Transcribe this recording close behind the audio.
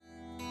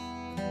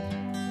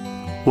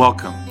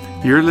Welcome.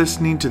 You're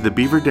listening to the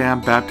Beaver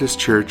Dam Baptist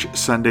Church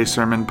Sunday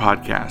Sermon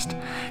Podcast.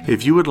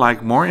 If you would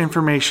like more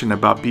information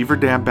about Beaver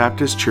Dam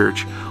Baptist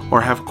Church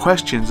or have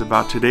questions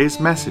about today's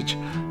message,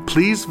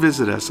 please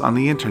visit us on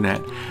the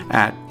internet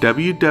at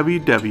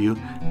www.bdbc.org.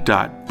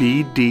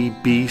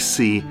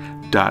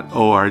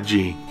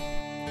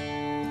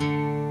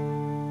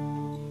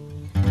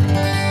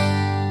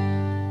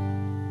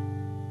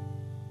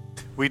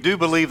 We do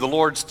believe the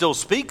Lord still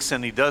speaks,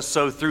 and He does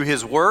so through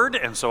His Word,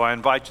 and so I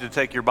invite you to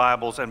take your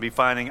Bibles and be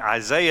finding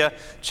Isaiah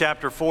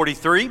chapter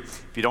 43.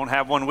 If you don't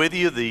have one with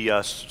you,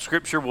 the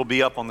scripture will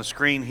be up on the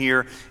screen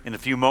here in a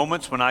few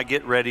moments when I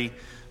get ready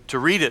to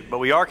read it. But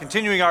we are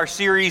continuing our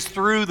series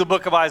through the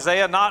book of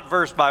Isaiah, not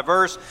verse by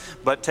verse,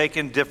 but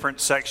taking different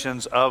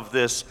sections of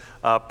this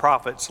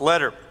prophet's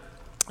letter.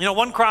 You know,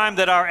 one crime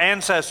that our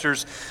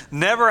ancestors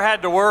never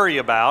had to worry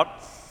about,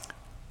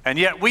 and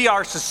yet we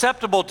are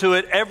susceptible to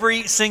it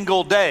every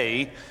single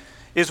day,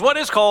 is what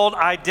is called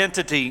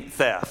identity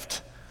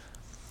theft.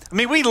 I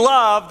mean, we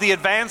love the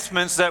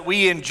advancements that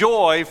we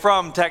enjoy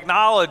from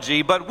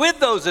technology, but with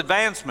those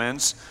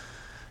advancements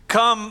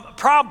come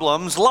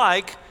problems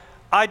like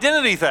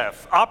identity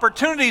theft,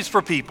 opportunities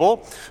for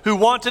people who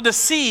want to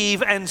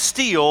deceive and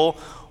steal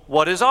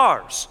what is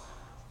ours.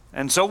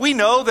 And so we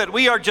know that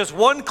we are just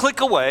one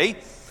click away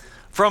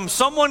from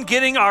someone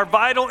getting our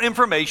vital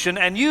information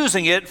and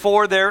using it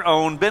for their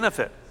own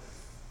benefit.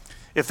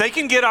 If they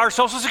can get our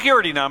Social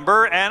Security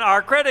number and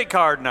our credit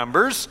card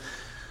numbers,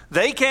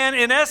 they can,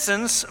 in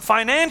essence,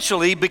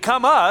 financially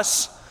become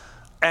us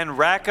and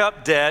rack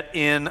up debt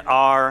in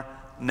our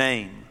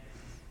name.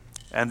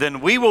 And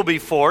then we will be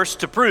forced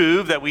to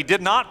prove that we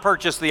did not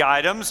purchase the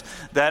items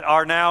that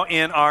are now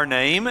in our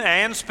name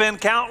and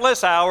spend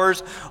countless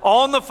hours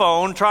on the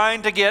phone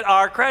trying to get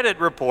our credit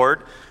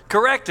report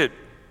corrected.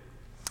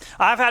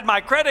 I've had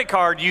my credit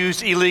card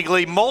used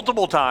illegally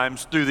multiple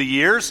times through the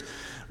years,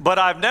 but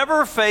I've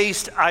never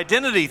faced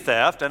identity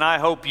theft, and I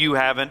hope you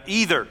haven't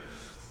either.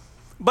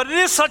 But it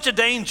is such a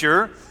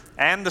danger,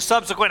 and the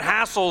subsequent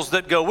hassles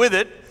that go with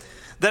it,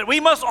 that we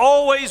must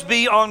always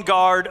be on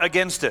guard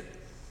against it.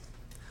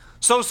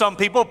 So some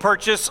people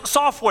purchase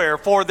software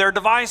for their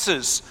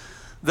devices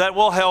that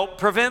will help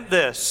prevent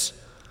this.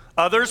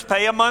 Others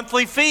pay a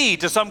monthly fee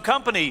to some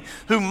company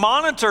who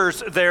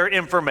monitors their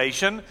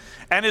information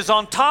and is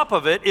on top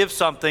of it if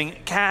something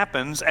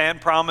happens and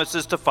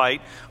promises to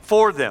fight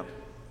for them.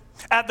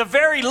 At the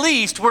very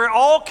least, we're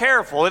all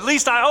careful, at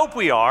least I hope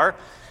we are,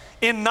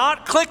 in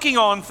not clicking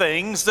on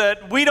things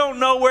that we don't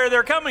know where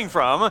they're coming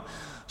from,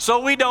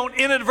 so we don't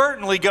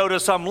inadvertently go to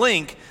some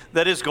link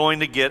that is going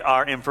to get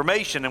our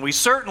information. And we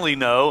certainly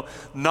know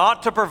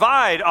not to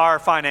provide our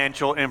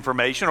financial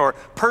information or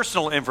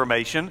personal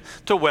information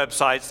to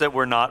websites that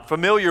we're not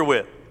familiar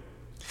with.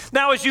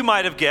 Now, as you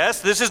might have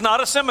guessed, this is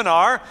not a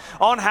seminar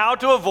on how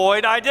to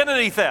avoid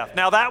identity theft.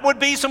 Now, that would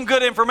be some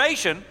good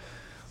information,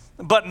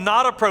 but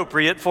not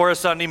appropriate for a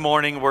Sunday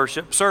morning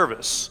worship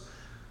service.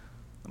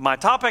 My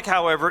topic,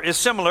 however, is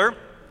similar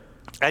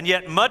and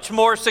yet much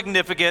more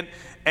significant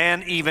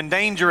and even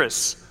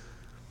dangerous.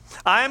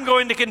 I am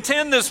going to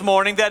contend this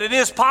morning that it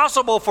is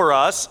possible for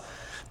us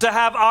to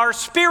have our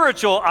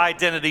spiritual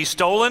identity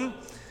stolen,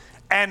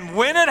 and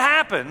when it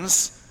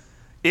happens,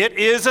 it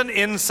is an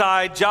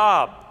inside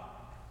job.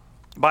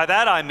 By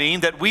that I mean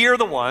that we are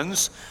the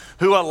ones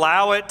who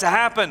allow it to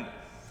happen,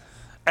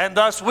 and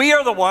thus we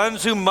are the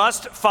ones who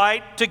must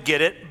fight to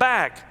get it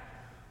back.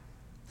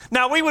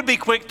 Now, we would be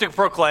quick to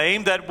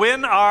proclaim that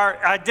when our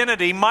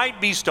identity might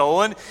be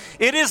stolen,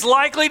 it is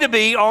likely to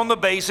be on the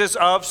basis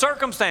of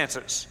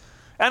circumstances.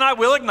 And I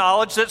will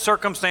acknowledge that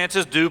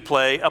circumstances do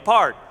play a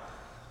part.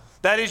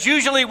 That is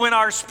usually when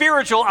our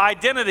spiritual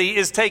identity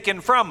is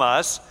taken from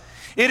us.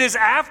 It is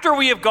after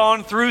we have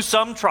gone through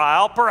some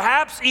trial,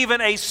 perhaps even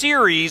a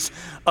series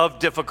of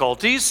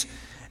difficulties,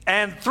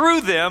 and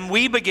through them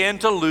we begin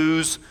to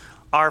lose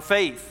our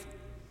faith.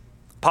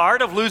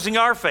 Part of losing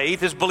our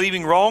faith is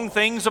believing wrong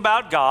things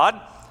about God,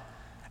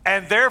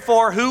 and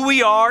therefore who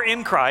we are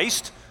in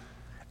Christ.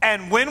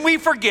 And when we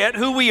forget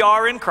who we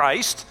are in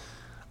Christ,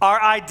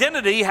 our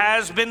identity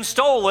has been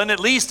stolen,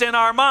 at least in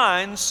our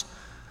minds,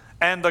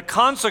 and the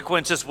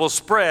consequences will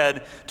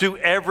spread to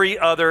every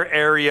other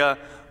area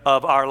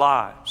of our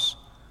lives.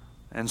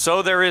 And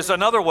so there is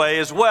another way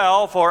as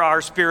well for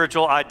our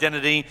spiritual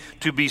identity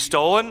to be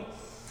stolen,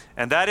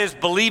 and that is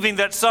believing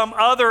that some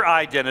other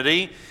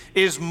identity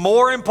is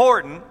more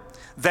important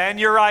than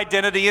your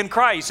identity in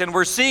Christ. And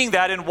we're seeing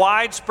that in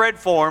widespread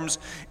forms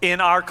in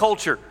our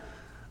culture,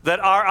 that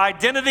our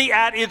identity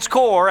at its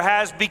core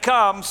has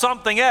become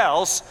something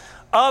else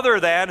other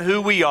than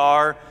who we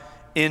are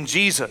in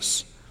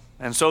Jesus.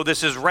 And so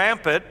this is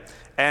rampant,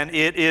 and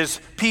it is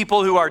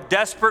people who are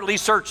desperately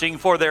searching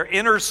for their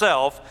inner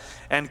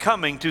self and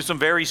coming to some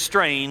very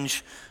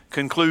strange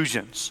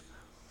conclusions.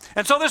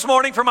 And so this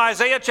morning from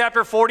Isaiah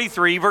chapter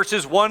 43,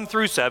 verses 1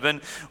 through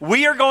 7,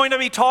 we are going to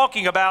be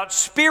talking about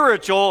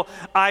spiritual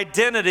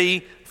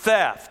identity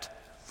theft.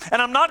 And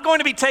I'm not going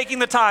to be taking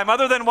the time,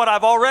 other than what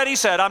I've already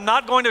said, I'm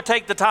not going to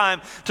take the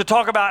time to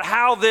talk about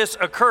how this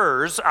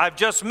occurs. I've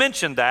just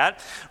mentioned that.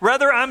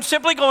 Rather, I'm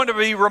simply going to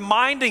be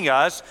reminding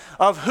us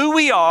of who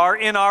we are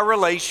in our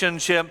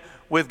relationship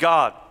with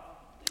God.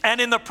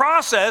 And in the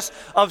process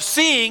of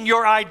seeing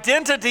your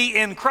identity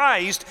in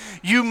Christ,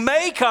 you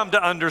may come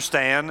to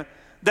understand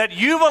that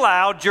you've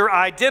allowed your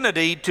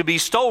identity to be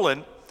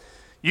stolen.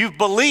 You've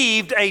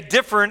believed a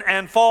different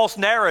and false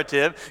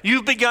narrative.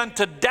 You've begun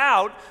to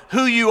doubt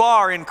who you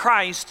are in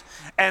Christ,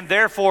 and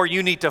therefore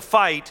you need to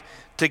fight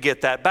to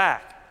get that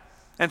back.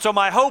 And so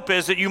my hope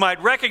is that you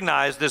might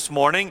recognize this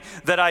morning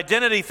that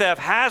identity theft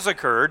has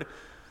occurred,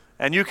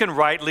 and you can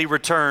rightly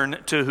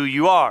return to who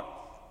you are.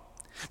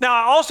 Now,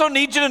 I also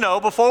need you to know,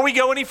 before we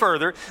go any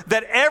further,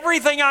 that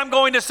everything I'm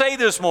going to say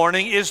this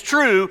morning is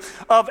true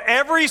of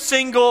every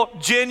single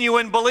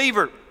genuine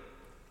believer,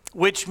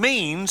 which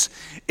means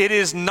it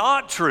is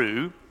not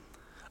true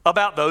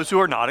about those who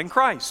are not in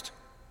Christ.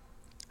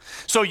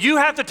 So you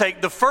have to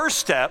take the first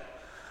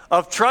step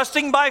of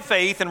trusting by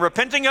faith and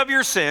repenting of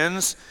your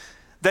sins,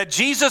 that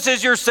Jesus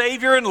is your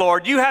Savior and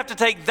Lord. You have to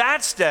take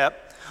that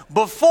step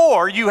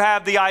before you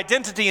have the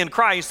identity in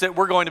Christ that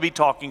we're going to be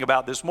talking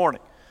about this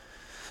morning.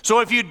 So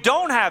if you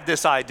don't have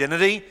this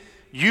identity,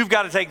 you've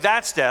got to take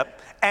that step,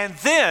 and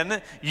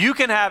then you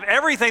can have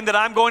everything that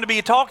I'm going to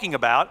be talking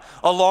about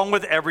along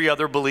with every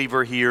other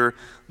believer here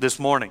this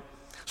morning.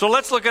 So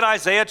let's look at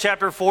Isaiah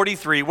chapter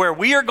 43, where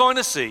we are going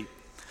to see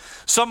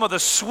some of the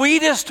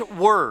sweetest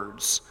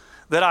words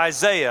that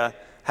Isaiah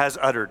has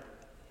uttered.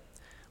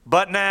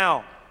 But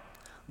now,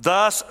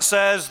 thus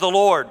says the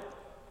Lord,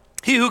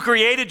 He who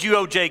created you,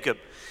 O Jacob,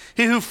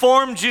 He who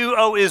formed you,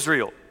 O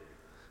Israel,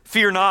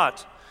 fear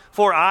not,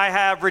 for I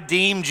have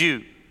redeemed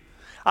you.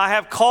 I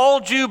have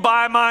called you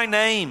by my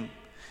name.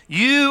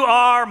 You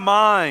are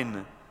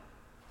mine.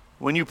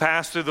 When you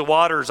pass through the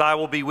waters, I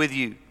will be with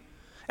you.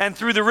 And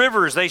through the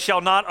rivers, they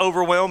shall not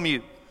overwhelm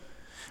you.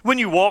 When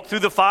you walk through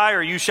the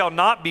fire, you shall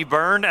not be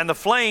burned, and the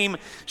flame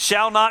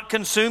shall not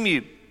consume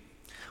you.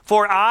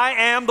 For I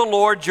am the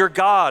Lord your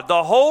God,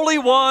 the Holy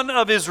One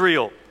of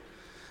Israel,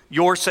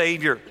 your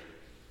Savior.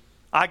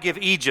 I give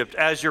Egypt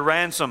as your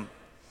ransom,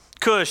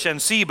 Cush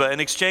and Seba in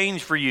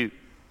exchange for you.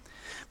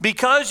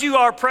 Because you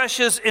are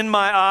precious in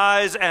my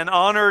eyes and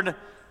honored,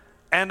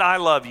 and I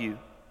love you.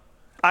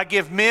 I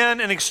give men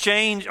in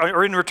exchange,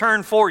 or in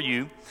return for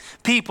you,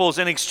 peoples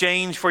in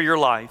exchange for your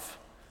life.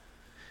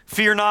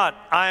 Fear not,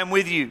 I am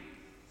with you.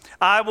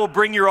 I will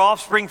bring your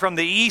offspring from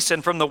the east,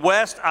 and from the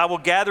west I will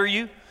gather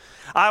you.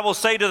 I will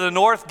say to the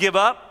north, give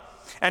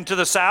up, and to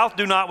the south,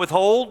 do not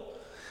withhold.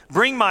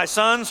 Bring my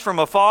sons from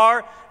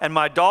afar, and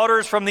my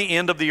daughters from the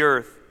end of the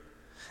earth.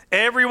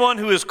 Everyone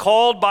who is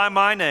called by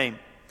my name,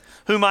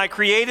 whom I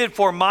created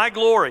for my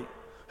glory,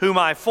 whom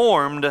I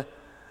formed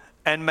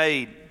and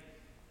made.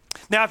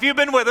 Now, if you've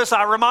been with us,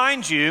 I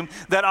remind you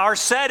that our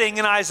setting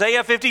in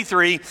Isaiah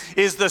 53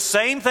 is the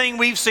same thing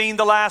we've seen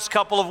the last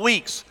couple of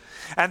weeks.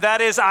 And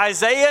that is,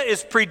 Isaiah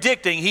is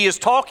predicting, he is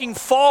talking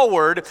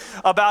forward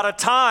about a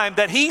time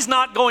that he's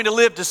not going to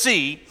live to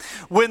see,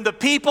 when the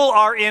people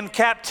are in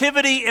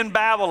captivity in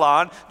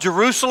Babylon.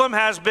 Jerusalem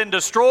has been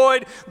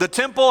destroyed, the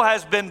temple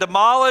has been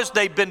demolished,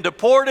 they've been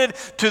deported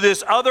to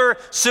this other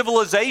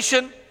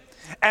civilization,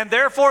 and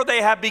therefore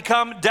they have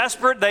become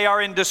desperate, they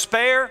are in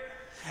despair.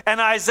 And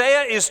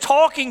Isaiah is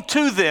talking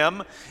to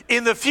them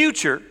in the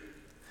future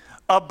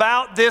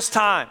about this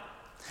time.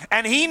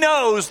 And he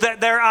knows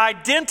that their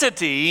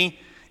identity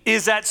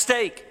is at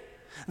stake.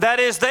 That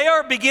is, they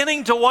are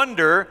beginning to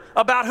wonder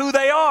about who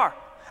they are.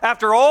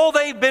 After all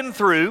they've been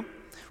through,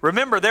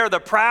 remember, they're the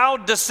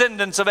proud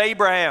descendants of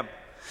Abraham.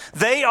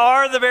 They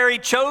are the very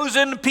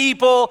chosen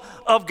people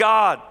of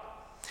God.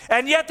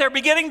 And yet they're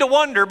beginning to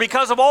wonder,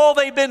 because of all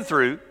they've been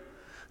through,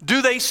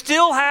 do they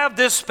still have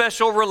this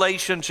special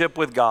relationship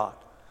with God?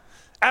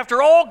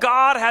 After all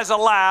God has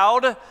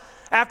allowed,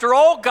 after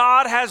all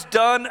God has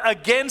done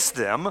against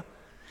them,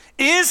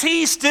 is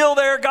He still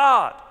their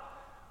God?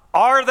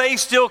 Are they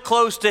still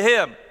close to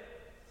Him?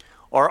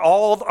 Or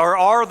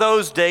are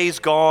those days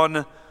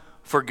gone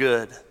for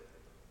good?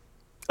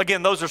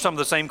 Again, those are some of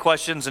the same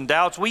questions and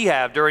doubts we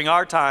have during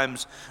our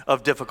times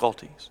of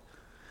difficulties.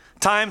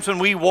 Times when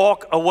we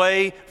walk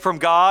away from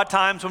God,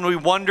 times when we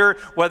wonder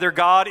whether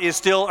God is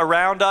still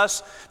around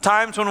us,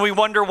 times when we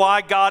wonder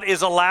why God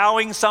is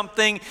allowing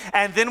something,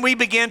 and then we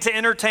begin to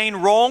entertain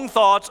wrong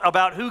thoughts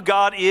about who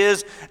God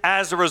is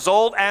as a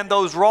result, and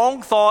those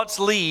wrong thoughts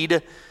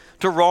lead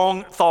to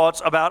wrong thoughts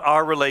about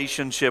our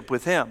relationship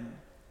with Him.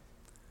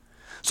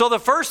 So the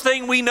first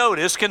thing we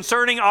notice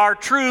concerning our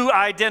true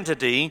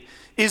identity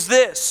is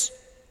this: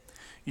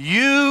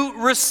 you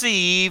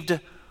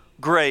received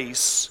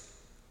grace.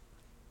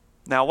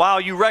 Now, while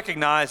you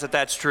recognize that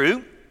that's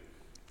true,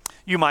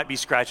 you might be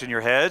scratching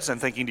your heads and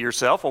thinking to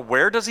yourself, well,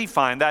 where does he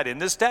find that in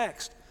this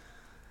text?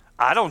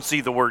 I don't see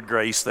the word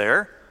grace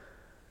there,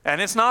 and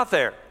it's not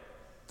there.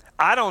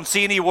 I don't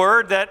see any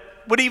word that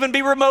would even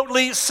be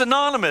remotely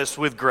synonymous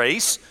with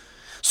grace.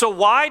 So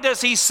why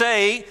does he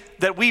say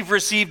that we've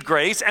received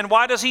grace, and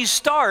why does he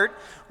start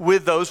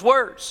with those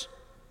words?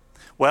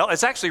 Well,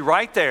 it's actually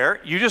right there.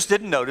 You just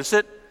didn't notice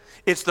it.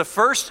 It's the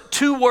first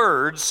two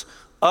words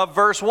of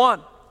verse 1,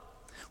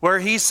 where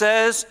he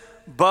says,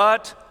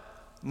 but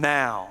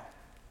now.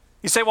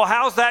 You say, well,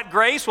 how's that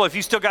grace? Well, if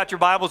you still got your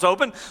Bibles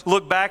open,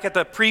 look back at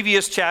the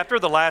previous chapter,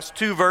 the last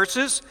two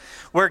verses,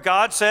 where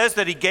God says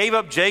that he gave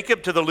up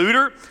Jacob to the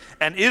looter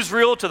and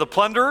Israel to the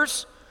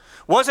plunderers.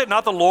 Was it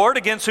not the Lord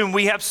against whom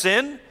we have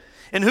sinned,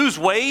 in whose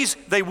ways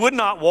they would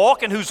not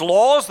walk, and whose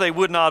laws they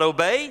would not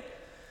obey?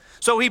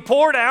 So he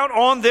poured out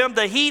on them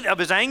the heat of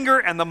his anger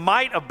and the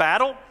might of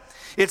battle.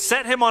 It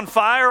set him on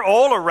fire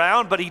all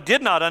around, but he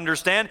did not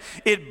understand.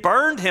 It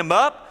burned him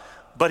up,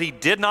 but he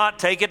did not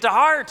take it to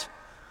heart.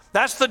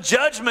 That's the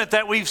judgment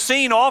that we've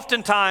seen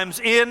oftentimes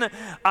in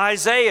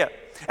Isaiah.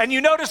 And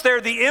you notice there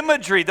the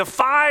imagery, the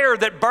fire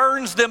that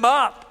burns them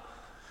up.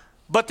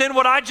 But then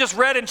what I just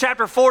read in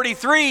chapter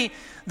 43,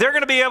 they're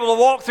going to be able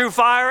to walk through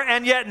fire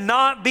and yet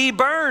not be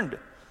burned.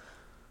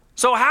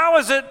 So how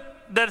is it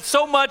that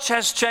so much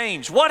has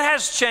changed? What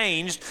has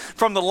changed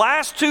from the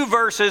last two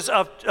verses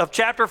of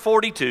chapter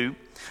 42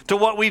 to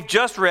what we've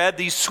just read,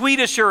 these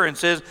sweet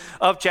assurances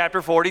of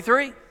chapter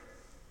 43?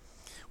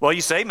 Well,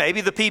 you say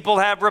maybe the people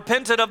have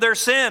repented of their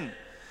sin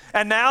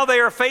and now they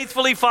are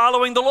faithfully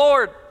following the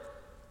Lord.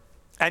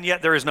 And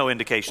yet there is no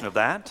indication of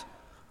that.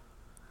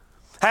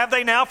 Have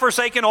they now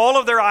forsaken all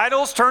of their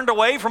idols, turned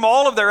away from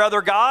all of their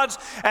other gods,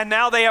 and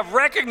now they have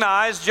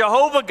recognized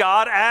Jehovah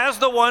God as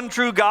the one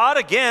true God?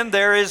 Again,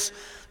 there is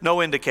no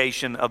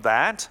indication of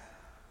that.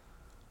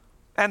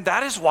 And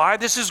that is why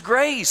this is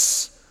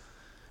grace.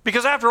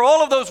 Because after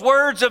all of those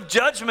words of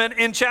judgment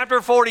in chapter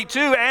 42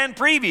 and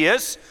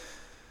previous,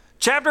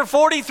 chapter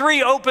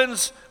 43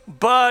 opens,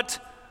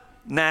 but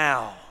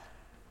now.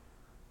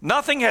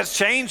 Nothing has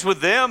changed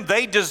with them.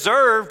 They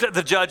deserved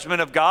the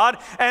judgment of God,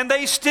 and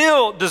they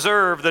still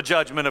deserve the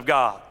judgment of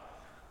God.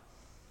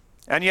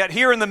 And yet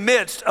here in the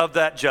midst of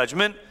that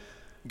judgment,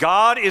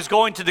 God is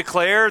going to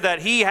declare that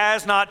he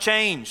has not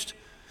changed,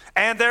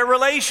 and their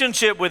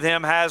relationship with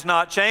him has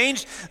not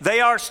changed.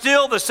 They are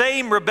still the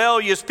same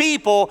rebellious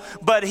people,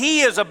 but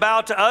he is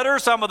about to utter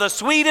some of the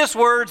sweetest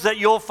words that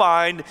you'll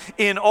find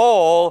in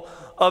all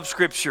of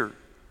Scripture.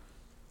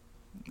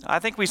 I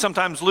think we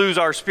sometimes lose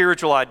our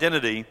spiritual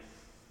identity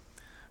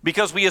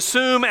because we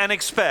assume and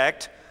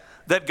expect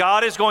that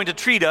God is going to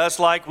treat us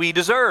like we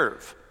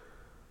deserve.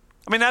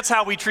 I mean, that's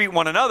how we treat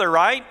one another,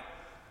 right?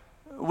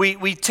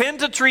 We tend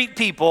to treat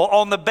people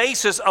on the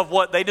basis of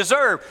what they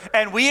deserve,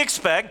 and we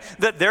expect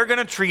that they're going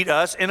to treat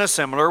us in a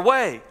similar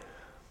way.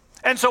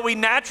 And so we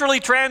naturally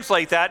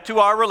translate that to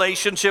our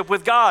relationship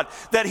with God,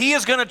 that he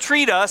is going to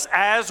treat us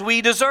as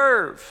we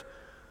deserve.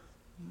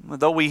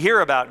 Though we hear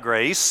about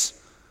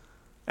grace,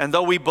 and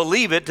though we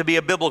believe it to be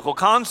a biblical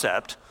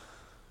concept,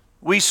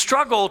 we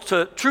struggle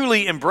to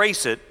truly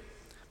embrace it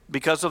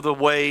because of the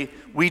way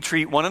we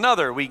treat one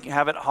another. We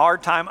have a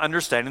hard time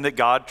understanding that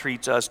God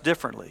treats us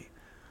differently.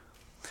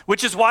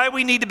 Which is why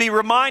we need to be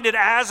reminded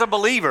as a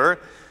believer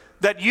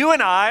that you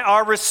and I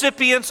are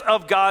recipients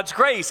of God's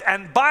grace.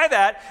 And by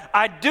that,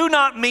 I do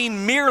not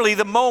mean merely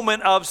the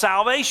moment of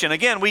salvation.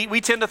 Again,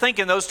 we tend to think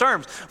in those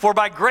terms. For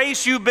by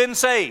grace you've been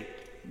saved.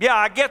 Yeah,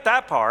 I get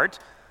that part.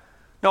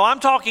 No,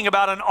 I'm talking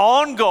about an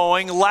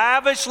ongoing,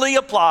 lavishly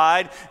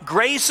applied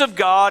grace of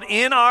God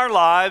in our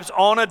lives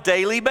on a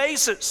daily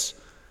basis.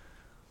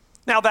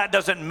 Now, that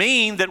doesn't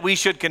mean that we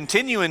should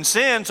continue in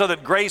sin so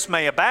that grace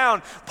may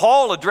abound.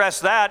 Paul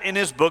addressed that in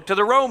his book to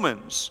the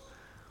Romans.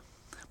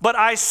 But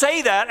I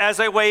say that as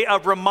a way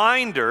of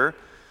reminder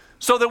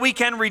so that we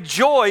can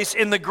rejoice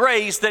in the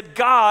grace that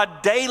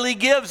God daily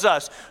gives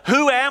us.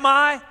 Who am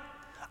I?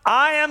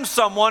 I am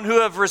someone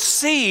who have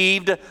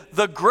received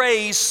the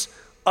grace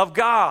of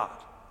God.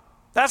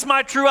 That's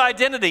my true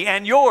identity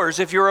and yours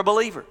if you're a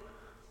believer.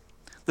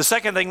 The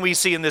second thing we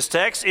see in this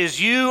text is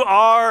you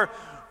are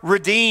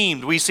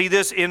redeemed. We see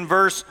this in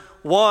verse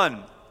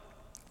 1,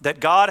 that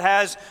God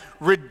has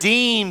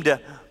redeemed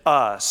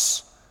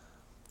us.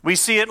 We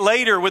see it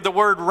later with the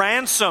word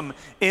ransom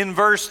in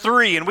verse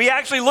 3. And we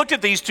actually looked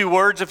at these two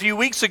words a few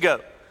weeks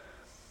ago.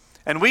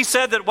 And we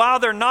said that while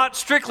they're not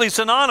strictly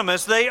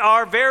synonymous, they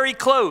are very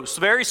close,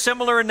 very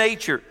similar in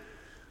nature.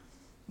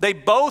 They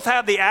both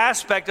have the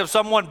aspect of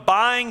someone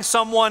buying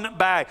someone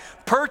back,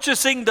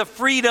 purchasing the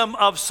freedom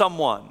of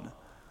someone.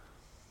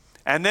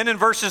 And then in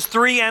verses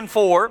 3 and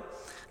 4,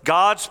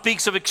 God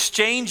speaks of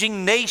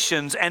exchanging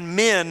nations and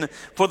men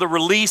for the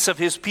release of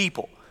his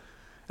people.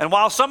 And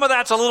while some of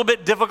that's a little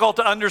bit difficult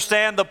to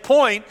understand, the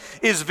point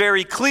is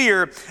very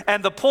clear.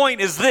 And the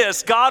point is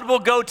this: God will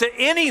go to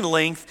any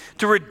length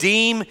to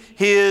redeem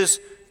his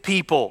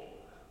people.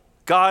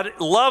 God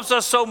loves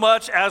us so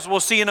much, as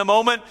we'll see in a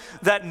moment,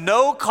 that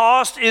no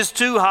cost is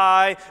too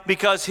high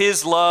because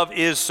his love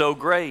is so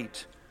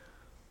great.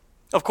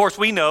 Of course,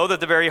 we know that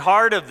the very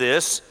heart of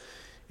this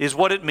is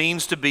what it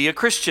means to be a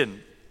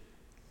Christian.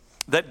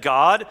 That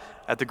God,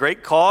 at the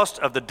great cost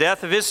of the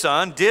death of his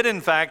Son, did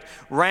in fact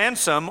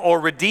ransom or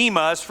redeem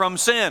us from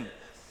sin.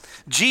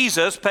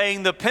 Jesus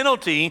paying the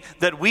penalty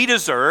that we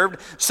deserved,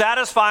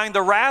 satisfying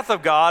the wrath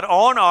of God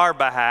on our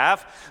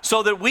behalf,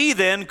 so that we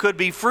then could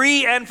be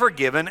free and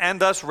forgiven and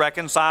thus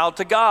reconciled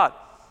to God.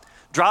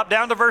 Drop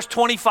down to verse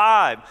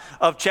 25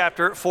 of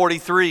chapter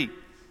 43,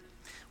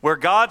 where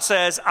God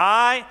says,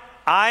 I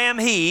am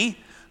he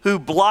who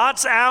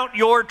blots out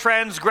your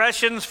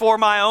transgressions for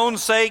my own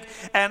sake,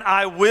 and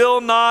I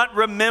will not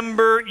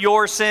remember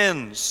your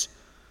sins.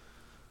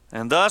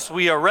 And thus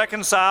we are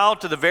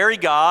reconciled to the very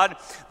God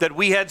that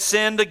we had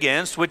sinned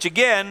against, which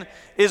again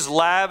is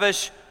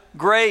lavish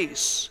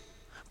grace.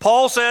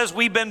 Paul says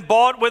we've been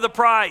bought with a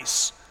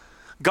price.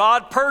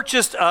 God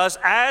purchased us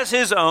as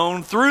his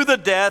own through the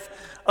death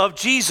of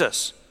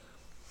Jesus.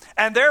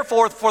 And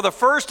therefore, for the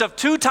first of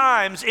two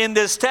times in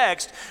this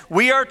text,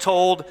 we are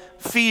told,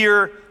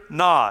 fear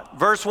not.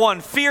 Verse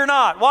 1, fear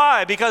not.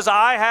 Why? Because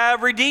I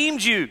have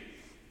redeemed you.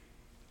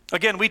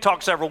 Again, we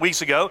talked several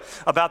weeks ago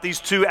about these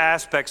two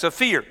aspects of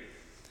fear.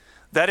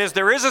 That is,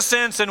 there is a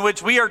sense in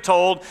which we are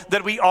told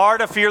that we are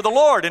to fear the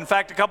Lord. In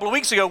fact, a couple of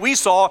weeks ago, we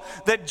saw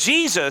that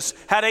Jesus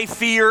had a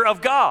fear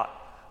of God.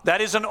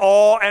 That is an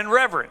awe and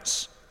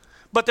reverence.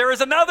 But there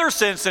is another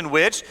sense in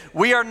which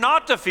we are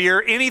not to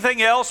fear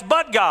anything else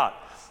but God.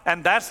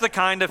 And that's the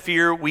kind of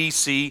fear we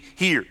see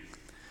here.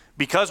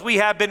 Because we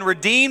have been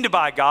redeemed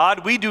by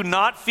God, we do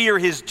not fear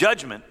his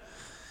judgment,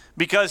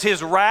 because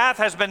his wrath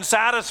has been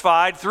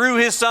satisfied through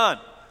his Son.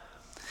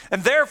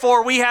 And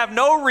therefore, we have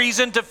no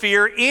reason to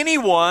fear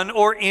anyone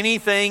or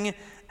anything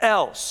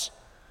else.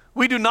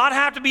 We do not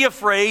have to be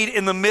afraid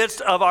in the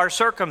midst of our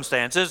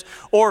circumstances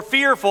or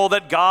fearful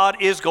that God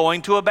is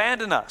going to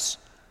abandon us.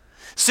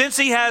 Since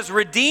he has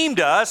redeemed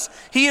us,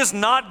 he is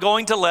not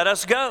going to let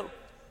us go.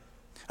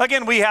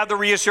 Again, we have the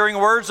reassuring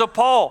words of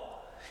Paul.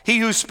 He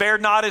who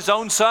spared not his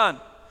own Son,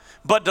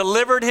 but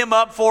delivered him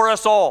up for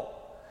us all,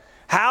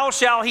 how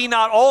shall he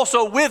not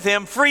also with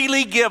him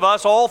freely give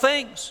us all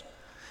things?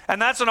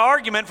 And that's an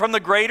argument from the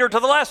greater to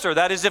the lesser.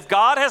 That is, if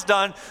God has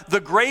done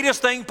the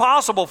greatest thing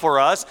possible for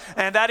us,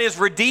 and that is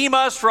redeem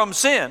us from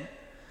sin,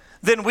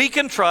 then we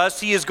can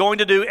trust he is going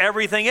to do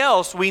everything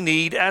else we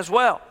need as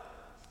well.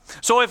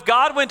 So if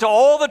God went to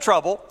all the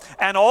trouble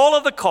and all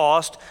of the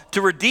cost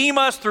to redeem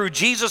us through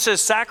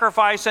Jesus'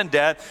 sacrifice and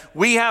death,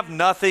 we have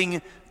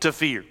nothing to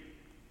fear.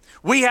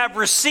 We have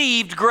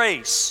received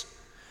grace.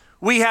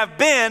 We have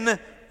been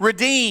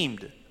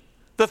redeemed.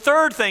 The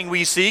third thing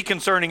we see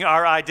concerning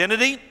our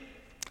identity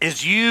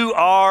is you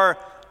are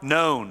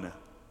known.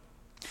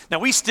 Now,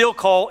 we still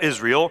call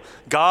Israel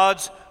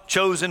God's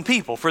chosen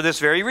people for this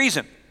very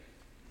reason.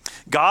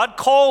 God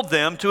called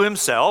them to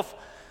himself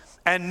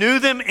and knew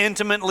them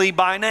intimately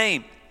by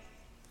name.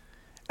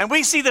 And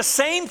we see the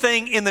same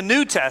thing in the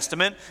New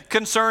Testament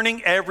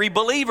concerning every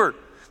believer,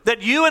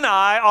 that you and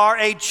I are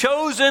a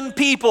chosen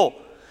people,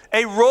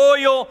 a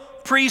royal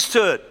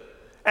priesthood,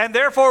 and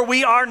therefore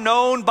we are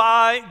known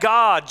by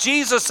God.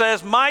 Jesus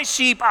says, my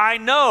sheep I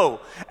know,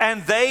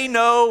 and they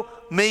know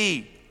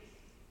me.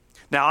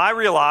 Now, I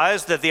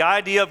realize that the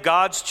idea of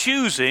God's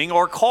choosing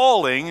or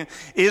calling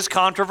is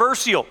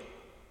controversial.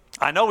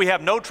 I know we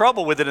have no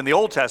trouble with it in the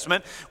Old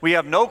Testament. We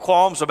have no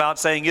qualms about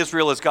saying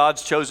Israel is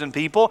God's chosen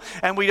people.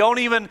 And we don't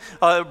even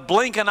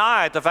blink an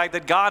eye at the fact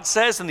that God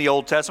says in the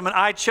Old Testament,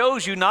 I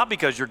chose you not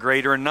because you're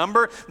greater in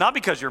number, not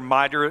because you're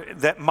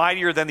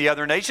mightier than the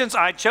other nations.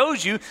 I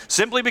chose you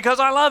simply because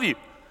I love you.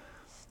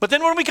 But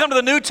then when we come to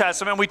the New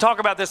Testament and we talk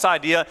about this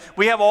idea,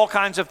 we have all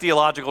kinds of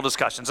theological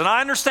discussions. And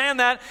I understand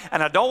that,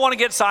 and I don't want to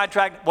get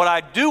sidetracked. What I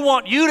do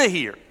want you to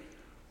hear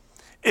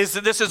is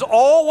that this has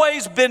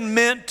always been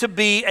meant to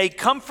be a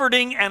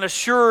comforting and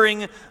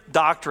assuring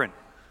doctrine.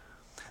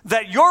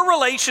 That your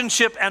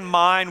relationship and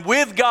mine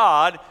with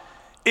God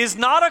is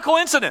not a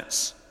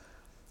coincidence.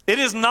 It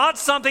is not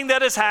something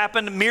that has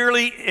happened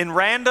merely in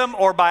random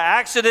or by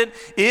accident.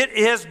 It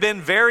has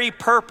been very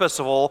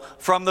purposeful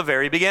from the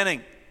very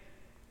beginning.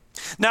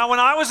 Now, when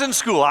I was in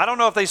school, I don't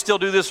know if they still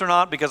do this or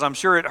not, because I'm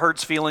sure it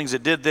hurts feelings.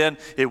 It did then.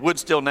 It would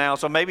still now.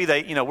 So maybe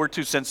we're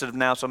too sensitive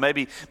now, so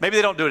maybe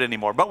they don't do it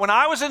anymore. But when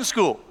I was in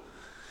school,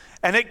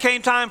 and it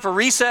came time for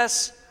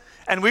recess,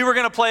 and we were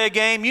going to play a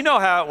game, you know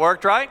how it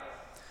worked, right?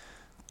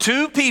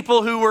 Two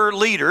people who were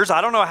leaders,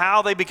 I don't know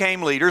how they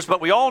became leaders,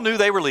 but we all knew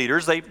they were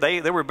leaders. They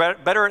were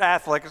better at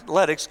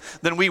athletics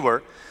than we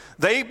were.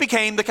 They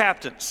became the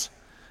captains.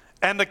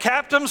 And the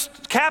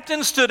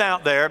captains stood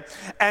out there,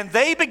 and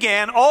they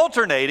began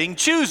alternating,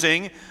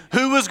 choosing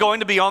who was going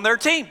to be on their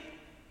team.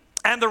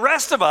 And the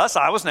rest of us,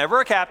 I was never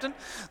a captain,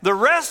 the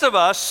rest of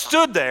us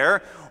stood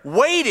there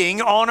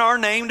waiting on our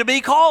name to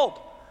be called.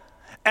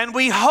 And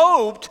we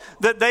hoped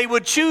that they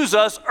would choose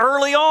us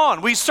early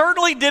on. We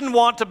certainly didn't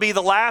want to be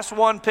the last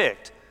one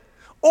picked.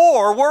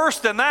 Or worse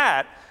than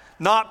that,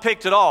 not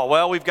picked at all.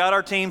 Well, we've got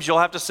our teams, you'll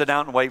have to sit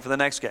down and wait for the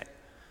next game.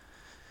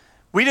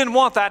 We didn't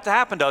want that to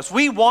happen to us.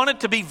 We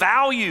wanted to be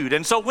valued.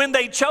 And so when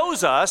they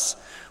chose us,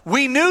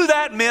 we knew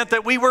that meant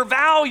that we were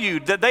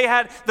valued, that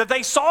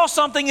they saw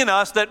something in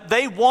us that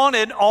they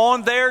wanted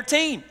on their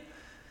team.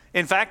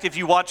 In fact, if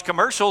you watch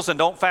commercials and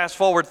don't fast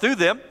forward through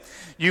them,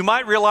 you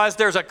might realize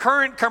there's a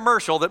current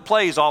commercial that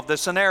plays off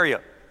this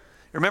scenario.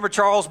 Remember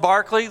Charles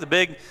Barkley, the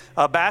big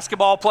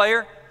basketball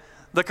player?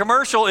 The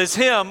commercial is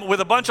him with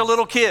a bunch of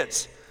little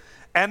kids.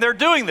 And they're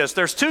doing this.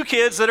 There's 2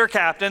 kids that are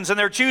captains, and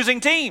they're choosing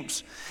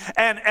teams.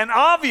 And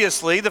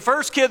obviously, the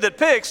first kid that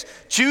picks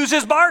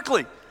chooses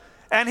Barkley.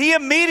 And he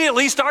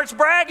immediately starts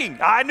bragging.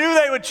 I knew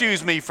they would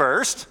choose me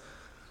first.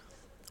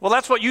 Well,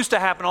 that's what used to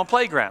happen on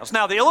playgrounds.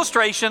 Now, the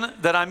illustration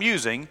that I'm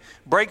using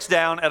breaks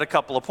down at a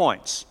couple of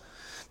points.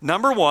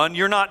 Number one,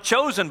 you're not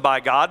chosen by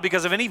God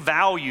because of any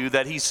value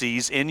that he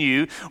sees in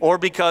you or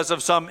because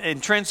of some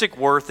intrinsic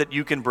worth that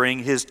you can bring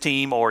his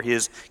team or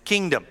his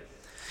kingdom.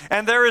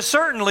 And there is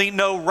certainly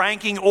no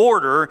ranking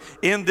order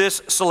in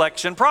this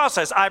selection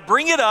process. I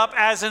bring it up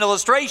as an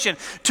illustration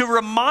to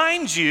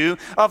remind you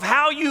of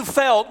how you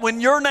felt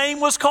when your name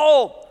was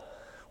called.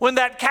 When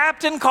that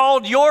captain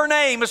called your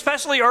name,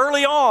 especially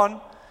early on,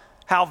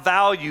 how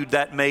valued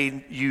that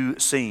made you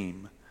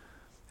seem.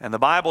 And the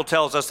Bible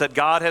tells us that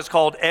God has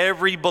called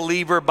every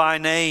believer by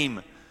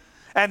name.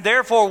 And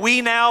therefore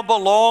we now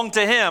belong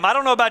to him. I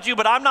don't know about you,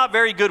 but I'm not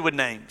very good with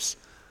names.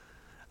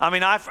 I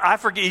mean, I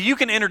forget. You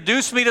can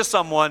introduce me to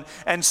someone,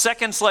 and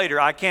seconds later,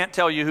 I can't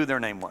tell you who their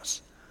name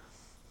was.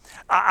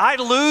 I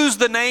lose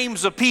the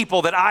names of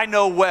people that I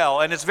know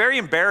well, and it's very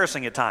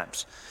embarrassing at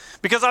times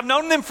because I've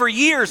known them for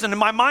years, and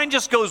my mind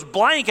just goes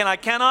blank, and I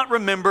cannot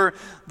remember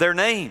their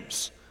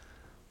names.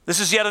 This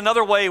is yet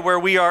another way where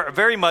we are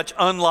very much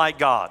unlike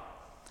God.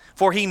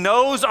 For he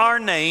knows our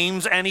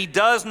names, and he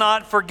does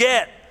not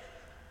forget.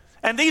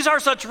 And these are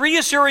such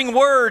reassuring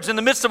words in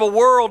the midst of a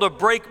world of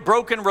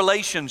broken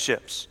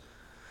relationships,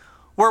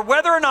 where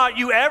whether or not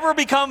you ever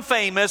become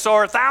famous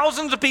or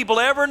thousands of people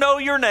ever know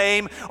your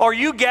name or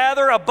you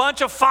gather a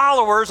bunch of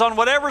followers on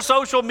whatever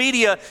social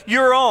media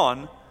you're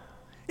on,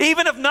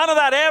 even if none of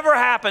that ever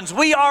happens,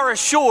 we are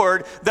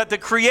assured that the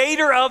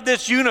creator of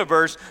this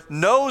universe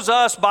knows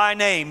us by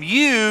name.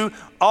 You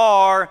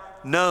are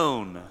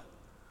known.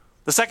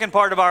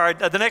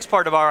 The next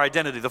part of our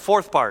identity, the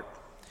fourth part,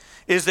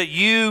 is that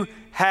you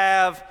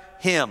have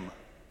him.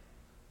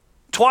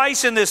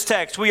 Twice in this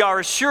text, we are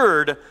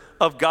assured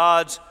of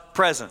God's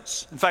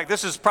presence. In fact,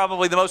 this is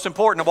probably the most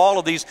important of all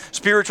of these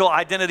spiritual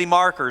identity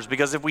markers,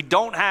 because if we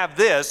don't have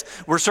this,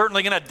 we're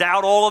certainly going to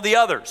doubt all of the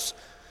others.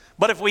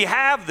 But if we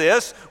have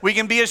this, we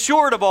can be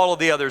assured of all of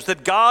the others,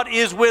 that God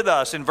is with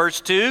us. In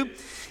verse 2,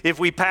 if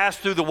we pass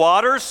through the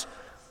waters,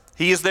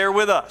 he is there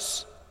with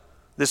us.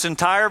 This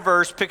entire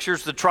verse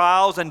pictures the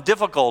trials and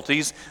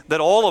difficulties that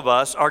all of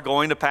us are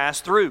going to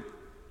pass through.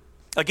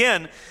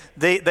 Again,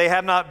 they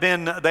are not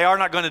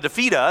going to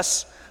defeat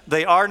us.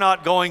 They are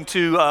not going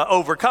to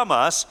overcome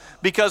us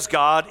because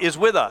God is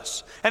with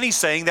us. And he's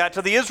saying that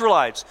to the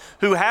Israelites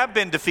who have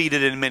been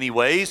defeated in many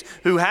ways,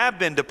 who have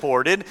been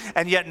deported,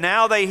 and yet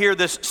now they hear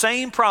this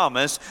same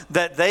promise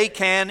that they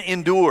can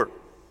endure.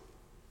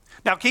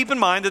 Now keep in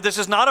mind that this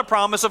is not a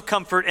promise of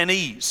comfort and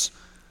ease,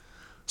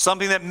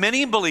 something that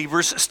many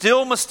believers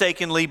still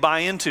mistakenly buy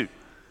into.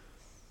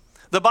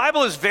 The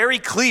Bible is very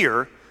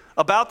clear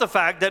about the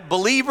fact that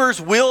believers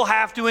will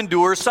have to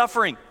endure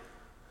suffering.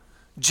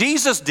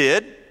 Jesus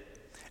did.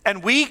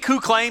 And we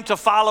who claim to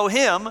follow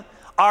him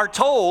are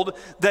told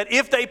that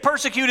if they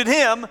persecuted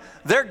him,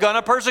 they're going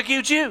to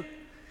persecute you.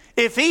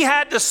 If he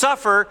had to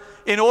suffer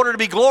in order to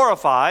be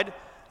glorified,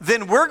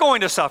 then we're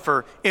going to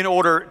suffer in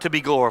order to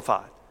be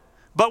glorified.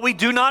 But we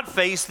do not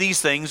face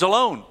these things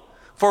alone,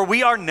 for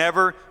we are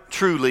never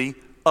truly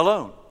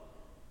alone.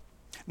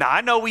 Now,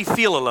 I know we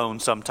feel alone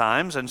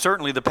sometimes, and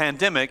certainly the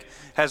pandemic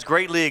has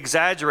greatly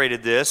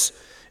exaggerated this,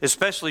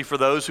 especially for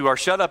those who are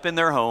shut up in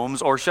their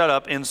homes or shut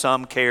up in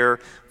some care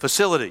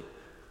facility.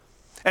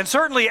 And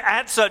certainly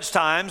at such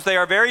times, they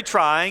are very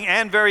trying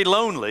and very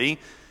lonely,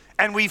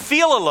 and we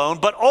feel alone,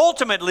 but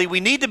ultimately we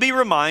need to be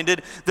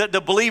reminded that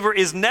the believer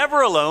is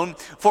never alone,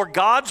 for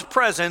God's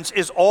presence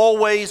is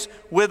always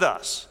with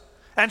us.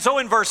 And so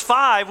in verse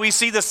 5, we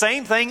see the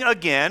same thing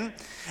again,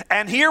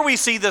 and here we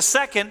see the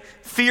second,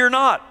 fear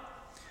not.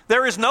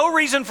 There is no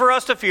reason for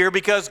us to fear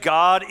because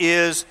God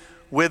is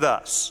with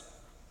us.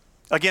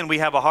 Again, we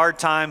have a hard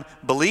time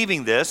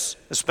believing this,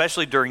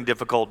 especially during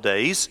difficult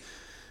days,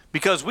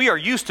 because we are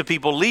used to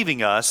people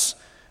leaving us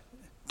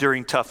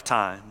during tough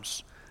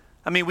times.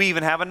 I mean, we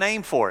even have a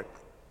name for it.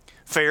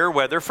 Fair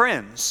weather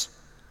friends.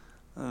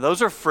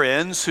 Those are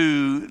friends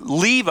who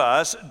leave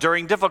us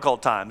during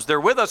difficult times. They're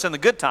with us in the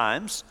good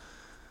times,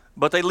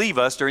 but they leave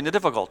us during the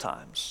difficult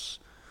times.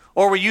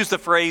 Or we use the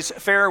phrase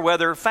fair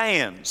weather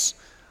fans.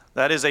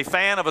 That is a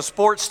fan of a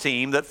sports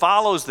team that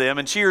follows them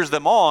and cheers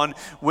them on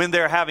when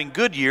they're having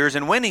good years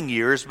and winning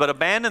years, but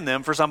abandon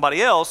them for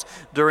somebody else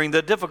during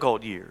the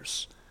difficult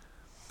years.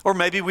 Or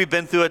maybe we've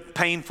been through a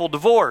painful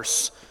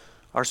divorce.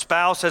 Our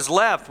spouse has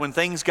left when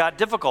things got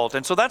difficult,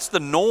 and so that's the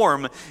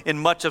norm in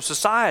much of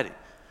society.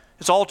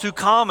 It's all too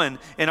common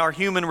in our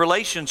human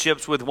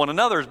relationships with one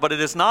another, but it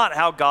is not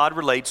how God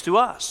relates to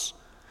us.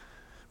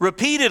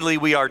 Repeatedly,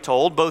 we are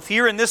told, both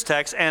here in this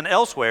text and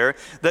elsewhere,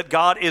 that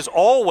God is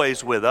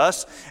always with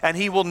us, and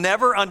he will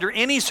never, under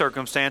any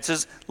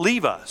circumstances,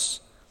 leave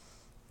us.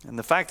 And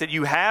the fact that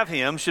you have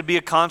him should be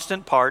a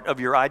constant part of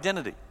your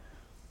identity.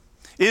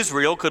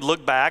 Israel could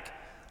look back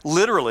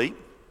literally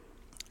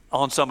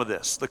on some of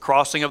this. The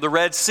crossing of the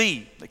Red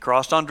Sea, they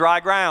crossed on dry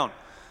ground.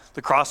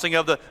 The crossing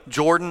of the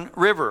Jordan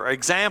River are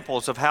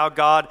examples of how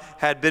God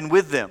had been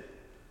with them.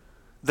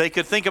 They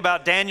could think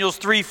about Daniel's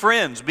 3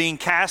 friends being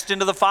cast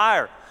into the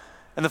fire,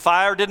 and the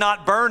fire did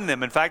not burn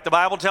them. In fact, the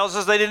Bible tells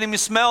us they didn't even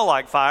smell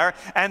like fire,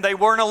 and they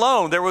weren't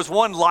alone. There was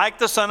one like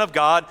the Son of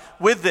God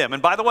with them.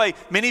 And by the way,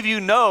 many of you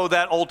know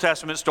that Old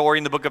Testament story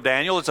in the book of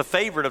Daniel. It's a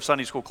favorite of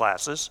Sunday school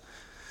classes.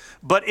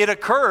 But it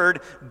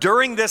occurred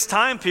during this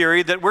time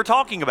period that we're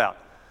talking about.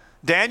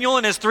 Daniel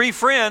and his 3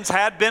 friends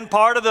had been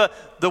part of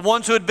the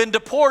ones who had been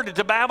deported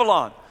to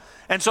Babylon.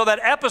 And so that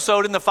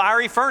episode in the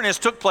fiery furnace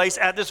took place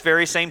at this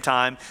very same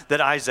time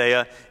that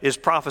Isaiah is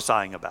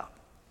prophesying about.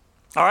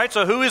 All right,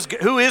 so who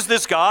is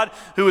this God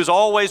who is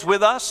always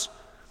with us?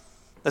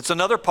 That's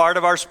another part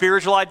of our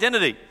spiritual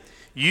identity.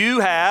 You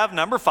have,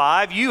 number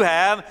 5, you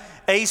have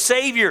a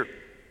Savior.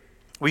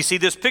 We see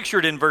this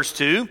pictured in verse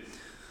 2,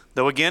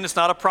 though again, it's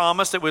not a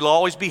promise that we'll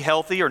always be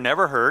healthy or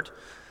never hurt.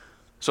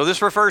 So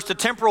this refers to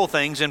temporal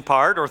things in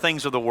part, or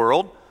things of the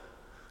world.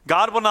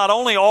 God will not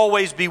only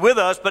always be with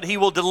us, but He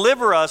will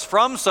deliver us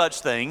from such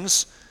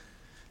things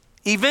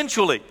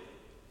eventually.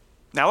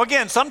 Now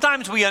again,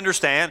 sometimes we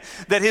understand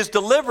that His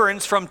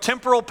deliverance from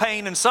temporal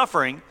pain and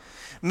suffering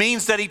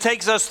means that He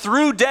takes us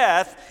through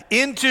death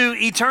into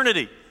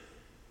eternity.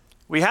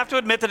 We have to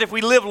admit that if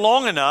we live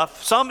long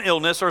enough, some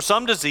illness or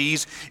some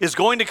disease is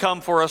going to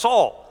come for us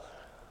all.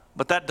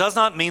 But that does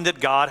not mean that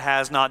God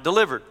has not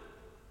delivered.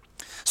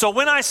 So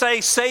when I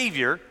say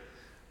Savior,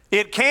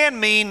 it can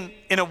mean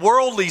in a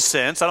worldly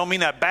sense, I don't mean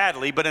that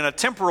badly, but in a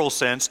temporal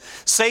sense,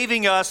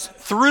 saving us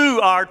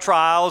through our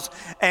trials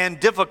and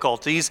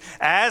difficulties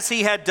as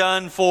He had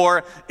done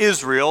for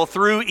Israel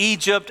through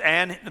Egypt,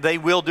 and they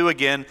will do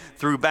again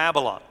through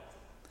Babylon.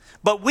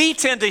 But we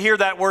tend to hear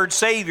that word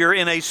Savior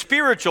in a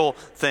spiritual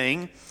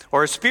thing,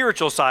 or a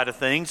spiritual side of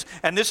things,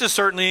 and this is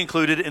certainly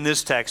included in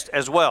this text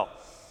as well.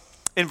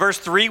 In verse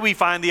 3, we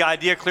find the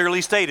idea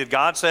clearly stated.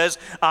 God says,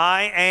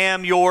 I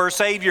am your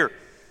Savior.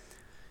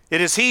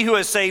 It is He who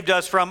has saved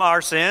us from our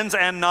sins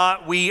and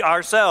not we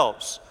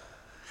ourselves.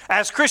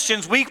 As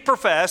Christians, we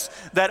profess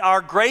that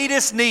our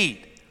greatest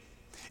need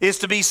is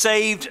to be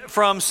saved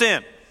from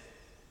sin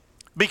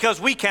because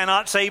we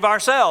cannot save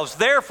ourselves.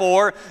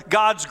 Therefore,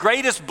 God's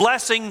greatest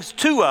blessings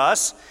to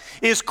us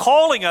is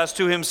calling us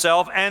to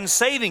Himself and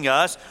saving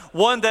us,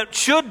 one that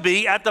should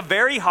be at the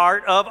very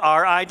heart of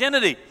our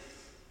identity.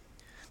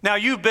 Now,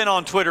 you've been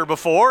on Twitter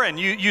before, and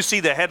you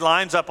see the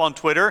headlines up on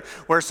Twitter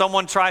where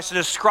someone tries to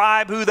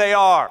describe who they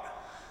are.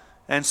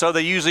 And so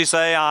they usually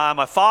say, I'm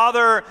a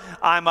father,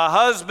 I'm a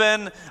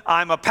husband,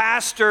 I'm a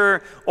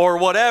pastor, or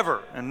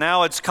whatever. And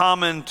now it's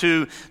common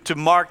to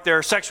mark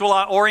their sexual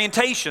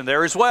orientation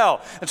there as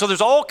well. And so there's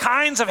all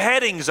kinds of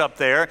headings up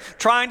there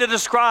trying to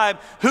describe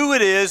who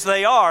it is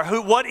they are,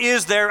 what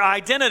is their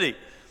identity.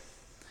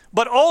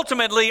 But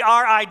ultimately,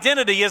 our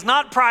identity is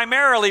not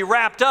primarily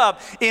wrapped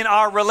up in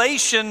our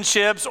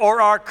relationships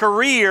or our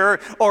career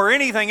or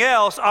anything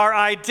else. Our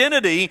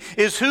identity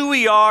is who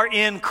we are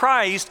in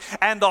Christ,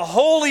 and the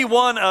Holy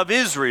One of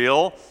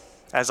Israel,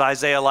 as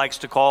Isaiah likes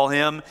to call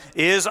Him,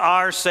 is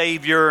our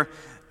Savior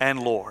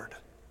and Lord.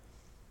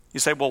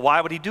 You say, well,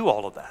 why would He do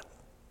all of that?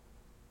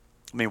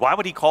 I mean, why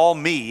would He call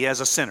me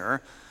as a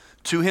sinner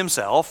to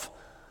Himself?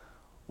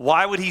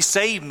 Why would He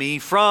save me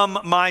from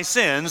my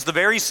sins, the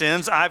very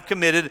sins I've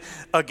committed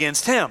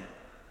against Him?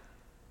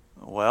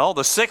 Well,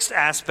 the 6th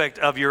aspect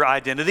of your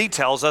identity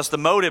tells us the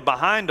motive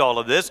behind all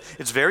of this.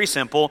 It's very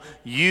simple.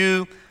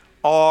 You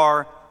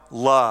are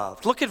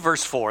loved. Look at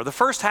verse 4. The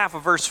first half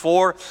of verse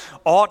 4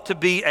 ought to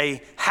be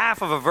a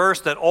half of a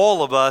verse that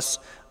all of us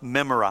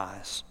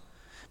memorize.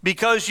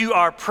 Because you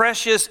are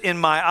precious in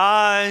my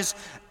eyes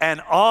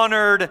and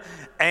honored,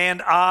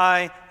 and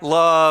I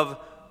love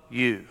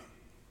you.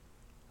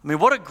 I mean,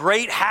 what a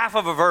great half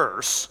of a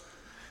verse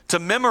to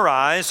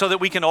memorize so that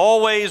we can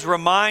always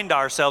remind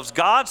ourselves.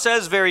 God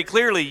says very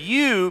clearly,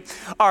 you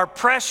are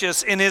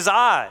precious in His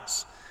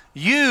eyes.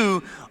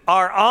 You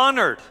are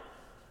honored,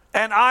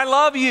 and I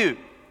love you.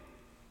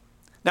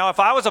 Now, if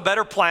I was a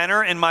better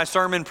planner in my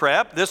sermon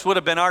prep, this would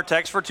have been our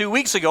text for 2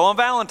 weeks ago on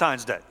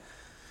Valentine's Day.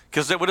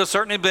 Because it would have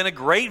certainly been a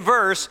great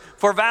verse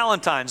for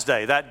Valentine's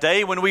Day, that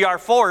day when we are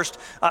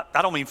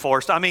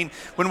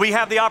when we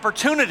have the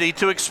opportunity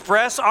to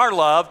express our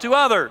love to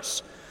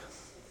others.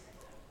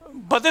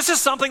 But this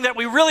is something that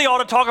we really ought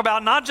to talk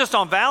about, not just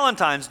on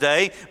Valentine's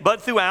Day,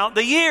 but throughout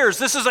the years.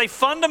 This is a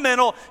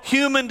fundamental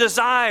human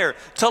desire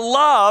to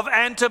love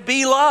and to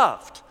be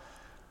loved.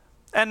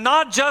 And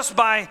not just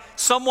by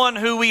someone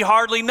who we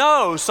hardly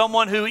know,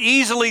 someone who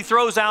easily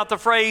throws out the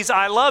phrase,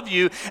 I love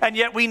you, and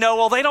yet we know,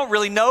 well, they don't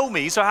really know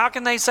me, so how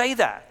can they say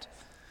that?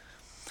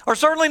 Or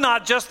certainly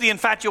not just the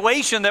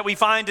infatuation that we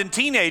find in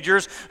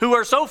teenagers who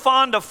are so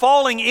fond of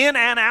falling in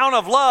and out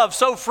of love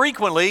so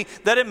frequently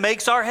that it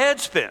makes our head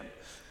spin.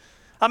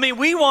 I mean,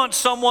 we want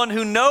someone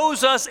who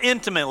knows us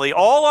intimately,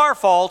 all our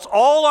faults,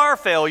 all our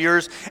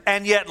failures,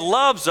 and yet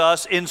loves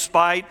us in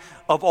spite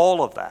of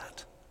all of that.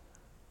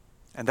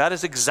 And that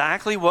is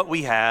exactly what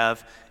we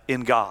have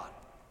in God.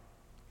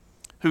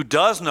 who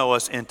does know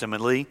us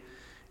intimately,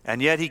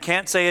 and yet he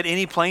can't say it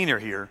any plainer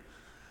here.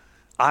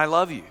 I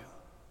love you.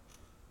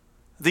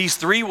 These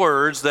three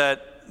words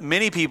that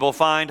many people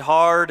find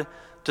hard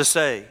to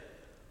say.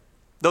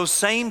 Those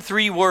same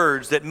three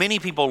words that many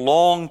people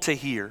long to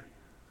hear.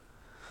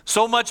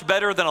 So much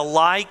better than a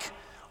like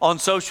on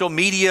social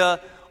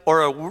media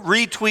or a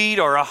retweet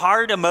or a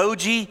heart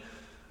emoji.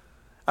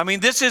 I mean,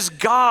 this is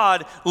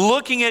God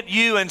looking at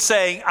you and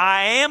saying,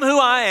 I am who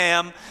I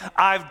am.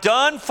 I've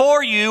done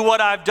for you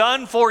what I've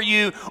done for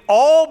you,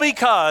 all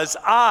because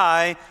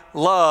I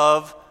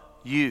love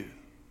you.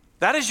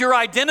 That is your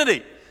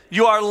identity.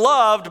 You are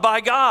loved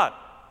by God.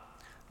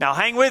 Now,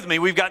 hang with me.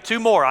 We've got two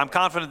more. I'm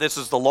confident this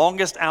is the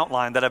longest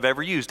outline that I've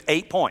ever used,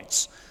 8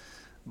 points.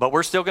 But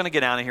we're still going to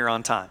get out of here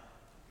on time.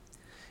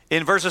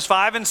 In verses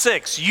 5 and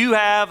 6, you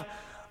have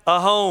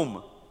a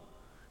home.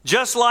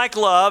 Just like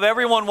love,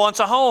 everyone wants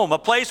a home, a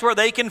place where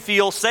they can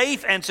feel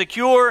safe and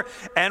secure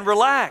and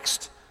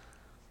relaxed.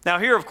 Now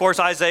here, of course,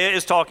 Isaiah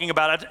is talking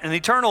about an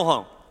eternal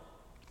home.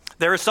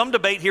 There is some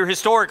debate here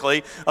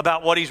historically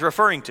about what he's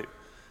referring to.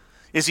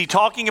 Is he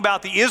talking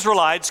about the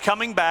Israelites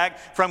coming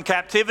back from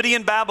captivity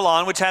in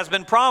Babylon, which has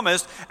been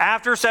promised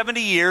after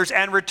 70 years,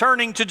 and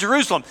returning to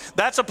Jerusalem?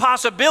 That's a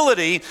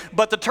possibility,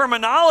 but the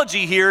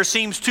terminology here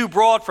seems too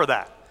broad for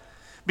that.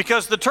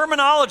 Because the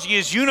terminology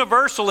is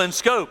universal in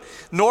scope,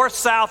 north,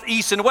 south,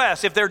 east, and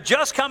west. If they're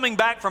just coming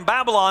back from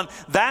Babylon,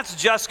 that's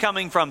just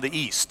coming from the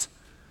east.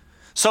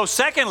 So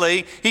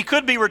secondly, he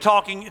could be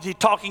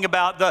talking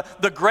about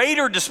the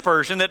greater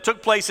dispersion that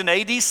took place in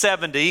AD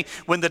 70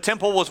 when the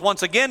temple was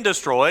once again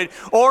destroyed,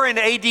 or in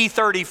AD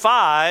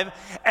 35,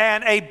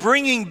 and a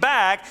bringing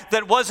back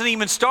that wasn't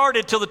even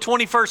started till the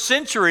 21st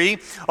century,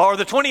 or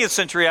the 20th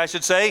century, I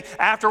should say,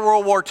 after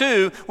World War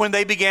II, when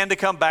they began to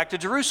come back to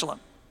Jerusalem.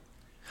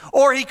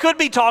 Or he could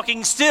be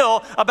talking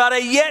still about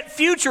a yet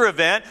future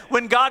event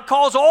when God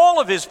calls all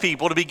of his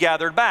people to be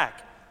gathered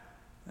back.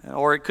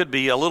 Or it could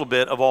be a little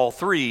bit of all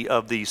three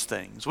of these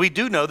things. We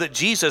do know that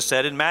Jesus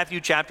said in Matthew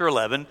chapter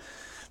 11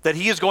 that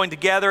he is going to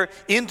gather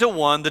into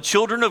one the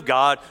children of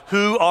God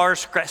who are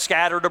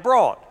scattered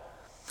abroad.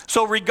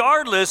 So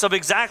regardless of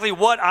exactly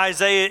what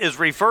Isaiah is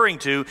referring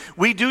to,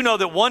 we do know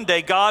that one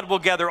day God will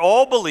gather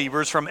all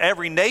believers from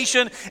every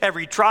nation,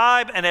 every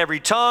tribe, and every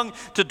tongue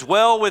to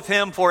dwell with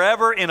him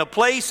forever in a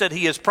place that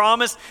he has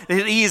promised,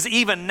 that he is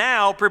even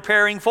now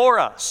preparing for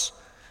us.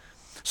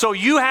 So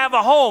you have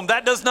a home.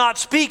 That does not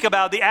speak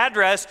about the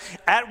address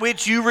at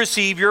which you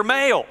receive your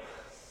mail.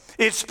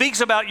 It speaks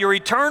about your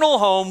eternal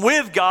home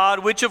with God,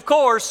 which of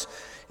course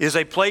is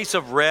a place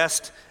of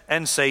rest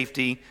and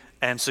safety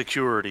and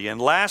security. And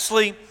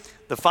lastly,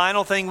 the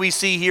final thing we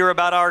see here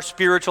about our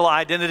spiritual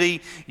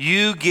identity,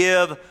 you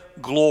give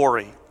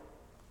glory.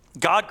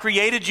 God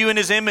created you in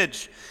his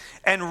image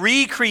and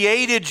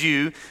recreated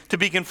you to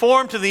be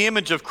conformed to the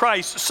image of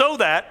Christ so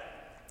that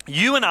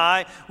you and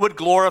I would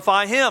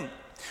glorify him.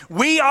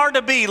 We are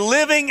to be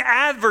living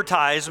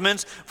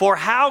advertisements for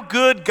how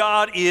good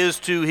God is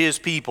to his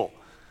people.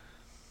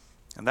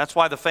 And that's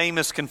why the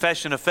famous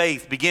Confession of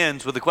Faith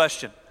begins with the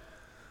question,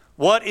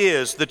 what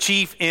is the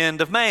chief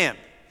end of man?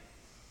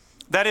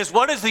 That is,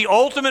 what is the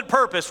ultimate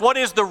purpose? What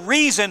is the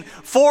reason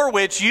for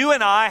which you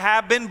and I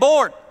have been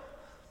born?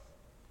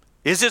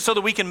 Is it so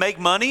that we can make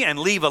money and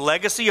leave a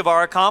legacy of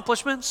our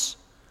accomplishments?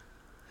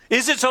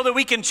 Is it so that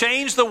we can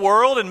change the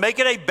world and make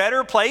it a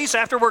better place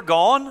after we're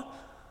gone?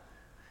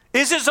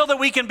 Is it so that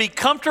we can be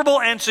comfortable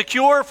and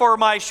secure for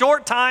my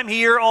short time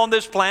here on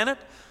this planet?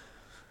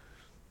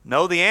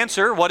 No, the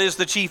answer, what is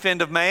the chief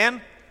end of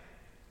man?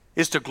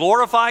 Is to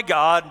glorify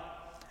God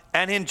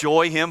and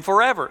enjoy him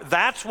forever.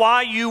 That's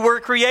why you were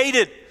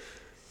created.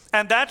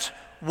 And that's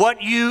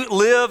what you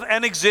live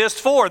and exist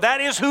for.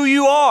 That is who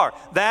you are.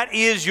 That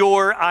is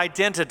your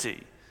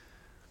identity.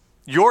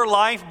 Your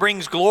life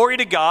brings glory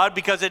to God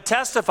because it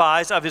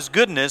testifies of his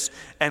goodness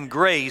and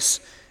grace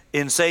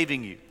in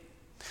saving you.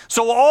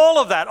 So all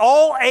of that,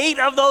 all 8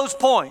 of those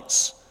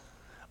points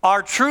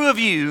are true of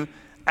you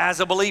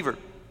as a believer.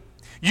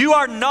 You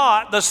are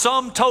not the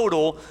sum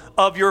total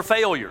of your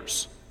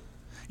failures.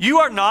 You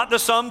are not the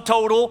sum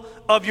total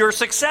of your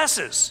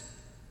successes.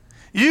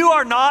 You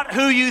are not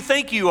who you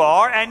think you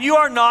are, and you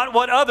are not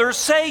what others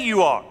say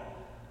you are.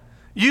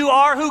 You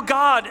are who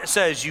God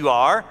says you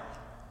are.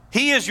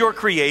 He is your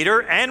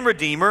creator and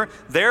redeemer.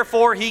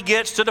 Therefore, he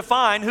gets to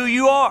define who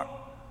you are.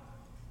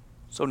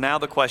 So now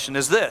the question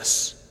is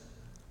this.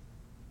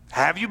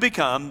 Have you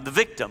become the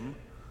victim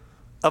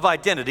of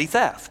identity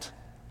theft?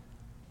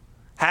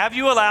 Have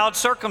you allowed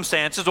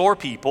circumstances or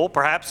people,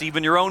 perhaps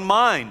even your own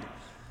mind,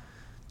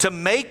 to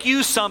make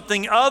you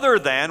something other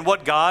than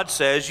what God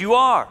says you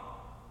are?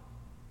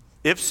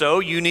 If so,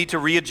 you need to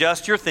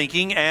readjust your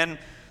thinking and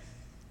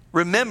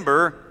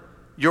remember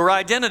your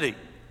identity.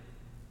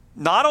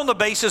 Not on the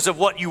basis of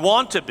what you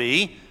want to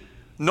be,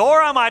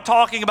 nor am I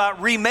talking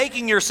about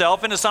remaking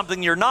yourself into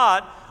something you're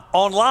not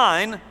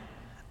online.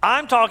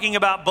 I'm talking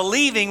about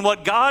believing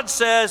what God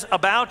says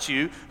about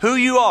you, who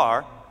you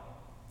are,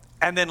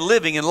 and then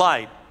living in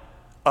light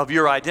of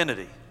your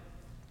identity.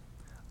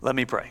 Let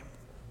me pray.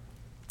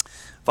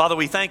 Father,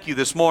 we thank you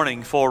this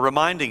morning for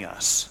reminding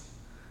us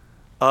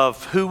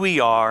of who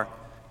we are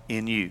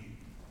in you.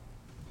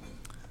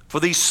 For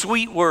these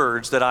sweet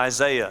words that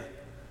Isaiah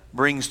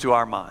brings to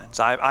our minds.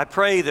 I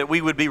pray that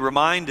we would be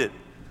reminded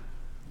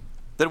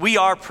that we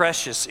are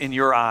precious in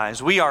your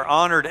eyes. We are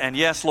honored, and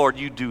yes, Lord,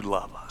 you do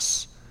love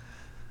us.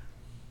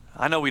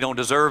 I know we don't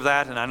deserve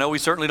that, and I know we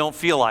certainly don't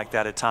feel like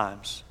that at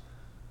times.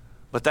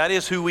 But that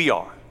is who we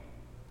are.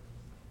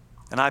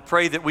 And I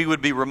pray that we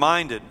would be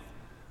reminded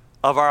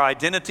of our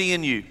identity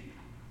in you,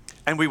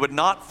 and we would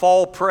not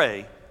fall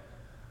prey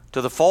to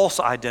the false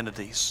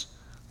identities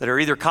that are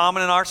either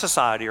common in our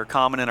society or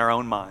common in our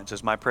own minds,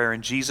 is my prayer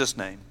in Jesus'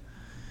 name.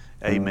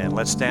 Amen.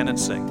 Let's stand and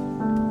sing.